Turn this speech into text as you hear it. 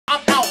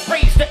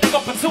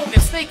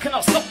they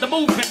cannot stop the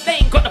movement. They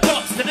ain't got the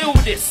bullocks to do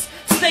this.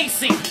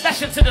 Stacy,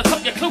 dashing to the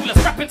top, you're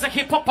clueless. Rapping to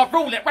hip-hop, I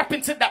rule it.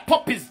 Rapping to that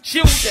pop is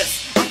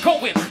Judas. I'm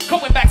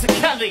going back to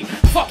Cali.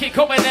 Fuck it,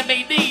 going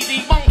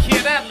M.A.D.D. Monkey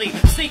and Adley.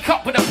 Sneak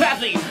up with a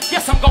badly.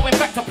 Yes, I'm going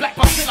back to black,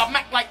 but still I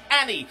Mac like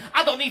Annie.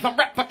 I don't even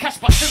rap for cash,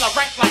 but still I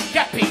rank like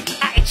Gappy.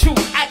 Attitude,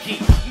 Aggie.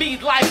 Me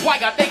live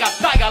wire, they got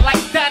dagger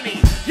like Danny.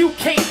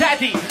 UK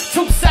daddy,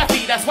 too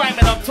savvy. That's why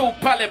I'm too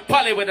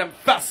pally with them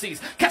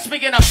fassies. Catch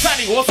me in a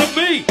fanny, wasn't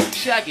me,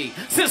 Shaggy.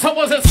 Since I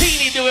was a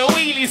teenie doing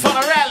wheelies on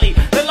a rally.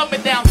 They love me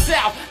down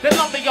south, they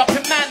love me up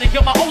in Manly.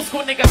 You're my old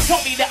school niggas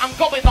told me that I'm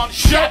going on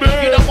shabby.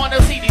 You don't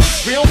wanna see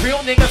these real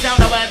niggas down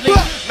the Wadley.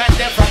 Man,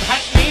 they're from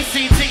Hackney,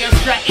 CT and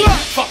Stratton.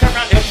 Fuck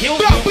around and kill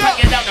you,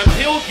 bring it down and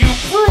kill you.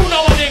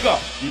 Bruno, nigga.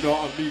 You know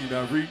what I mean,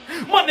 I read.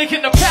 My nigga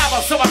in the power,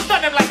 so I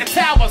done him like the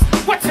towers.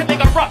 What's a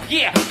nigga rough?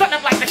 Yeah, done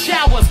him like the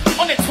showers.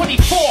 On the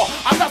 24,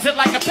 I does it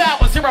like a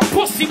Bowers. You're a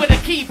pussy with a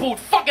keyboard,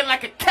 fucking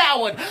like a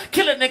coward.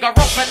 Kill a nigga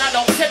rough and I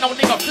don't send no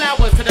nigga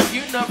flowers to the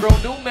funeral.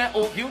 New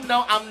metal, you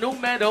know I'm new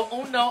metal,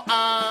 uno,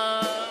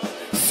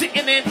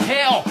 sitting in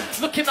hell,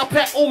 looking up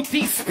at all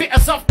these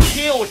spitters I've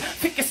killed.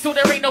 Thinking still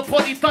there ain't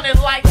nobody done it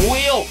like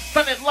Will,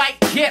 done it like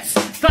Gets,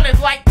 done it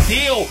like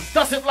Deal,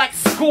 does it like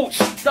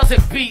Scooch, does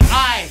it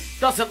B.I.,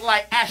 does it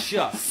like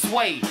Asher,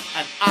 Sway,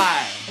 and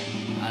I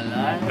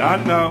like.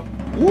 I know.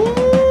 Woo!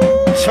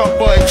 Top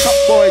boy,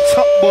 top boy,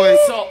 top boy.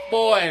 Top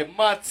boy,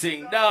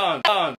 Martin, down.